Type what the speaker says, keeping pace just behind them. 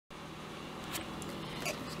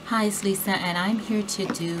Hi, it's Lisa, and I'm here to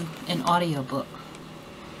do an audiobook.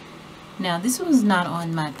 Now, this was not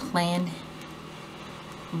on my planned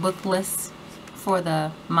book list for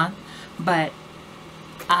the month, but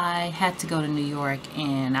I had to go to New York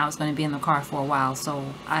and I was going to be in the car for a while, so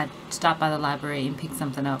I stopped by the library and picked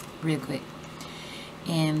something up real quick.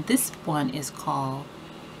 And this one is called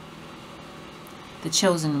The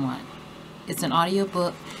Chosen One. It's an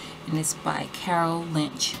audiobook and it's by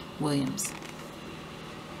Lynch Williams.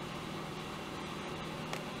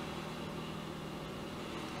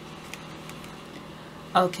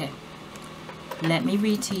 Okay, let me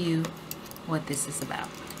read to you what this is about.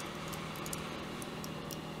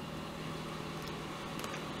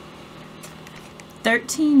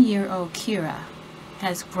 "13-year-old Kira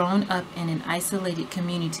has grown up in an isolated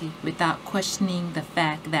community without questioning the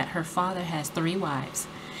fact that her father has 3 wives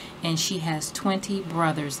and she has 20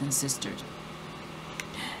 brothers and sisters.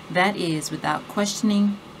 That is, without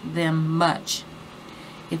questioning them much,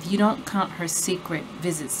 if you don't count her secret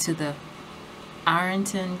visits to the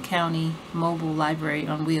Ironton County Mobile Library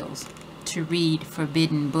on Wheels to read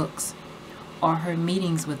forbidden books, or her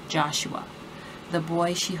meetings with Joshua, the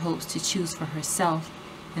boy she hopes to choose for herself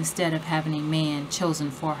instead of having a man chosen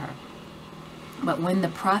for her. But when the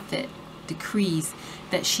prophet decrees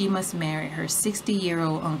that she must marry her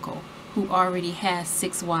 60-year-old uncle, who already has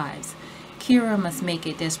 6 wives, Kira must make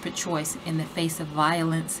a desperate choice in the face of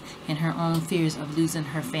violence and her own fears of losing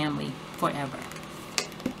her family forever."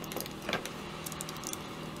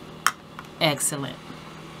 Excellent.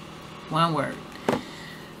 One word.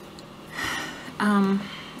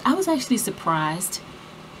 I was actually surprised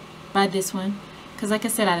by this one because, like I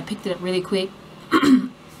said, I picked it up really quick.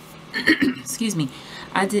 Excuse me.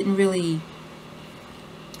 I didn't really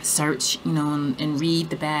search, and read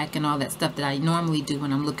the back and all that stuff that I normally do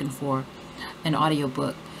when I'm looking for an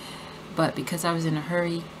audiobook. But because I was in a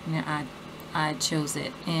hurry, I chose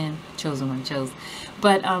it and chose.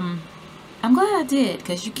 But I'm glad I did,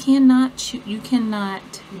 because you cannot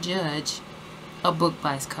judge a book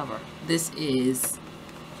by its cover. This is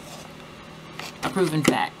a proven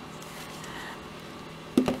fact.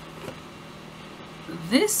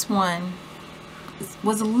 This one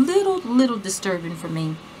was a little disturbing for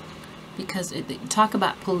me because it talk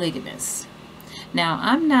about polygamists. Now,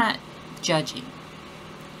 I'm not judging,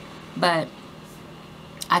 but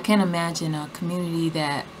I can imagine a community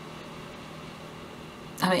that,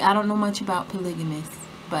 I don't know much about polygamists,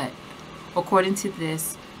 but according to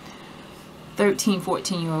this, 13,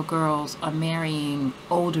 14-year-old girls are marrying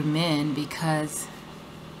older men because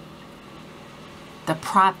the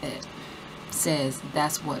prophet says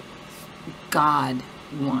that's what God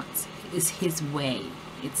wants. It's his way.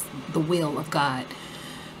 It's the will of God.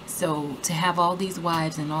 So to have all these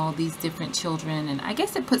wives and all these different children, and I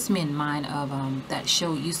guess it puts me in mind of that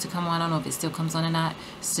show used to come on. I don't know if it still comes on or not,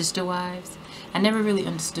 Sister Wives. I never really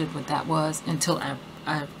understood what that was until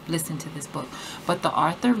I listened to this book. But the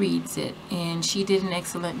author reads it, and she did an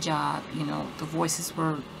excellent job. The voices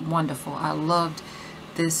were wonderful. I loved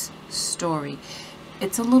this story.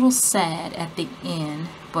 It's a little sad at the end,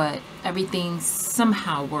 but everything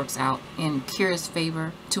somehow works out in Kira's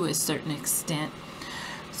favor to a certain extent.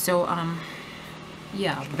 So,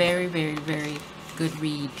 yeah, very, very, very good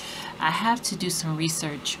read. I have to do some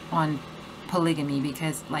research on polygamy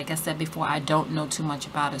because, like I said before, I don't know too much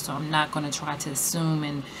about it, so I'm not going to try to assume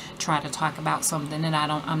and try to talk about something that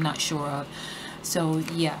I'm not sure of. So,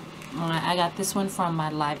 yeah, I got this one from my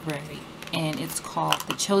library, and it's called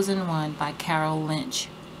The Chosen One by Lynch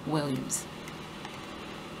Williams.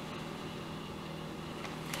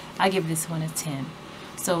 I give this one a 10.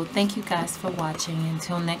 So thank you guys for watching.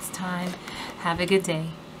 Until next time, have a good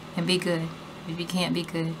day and be good. If you can't be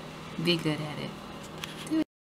good at it.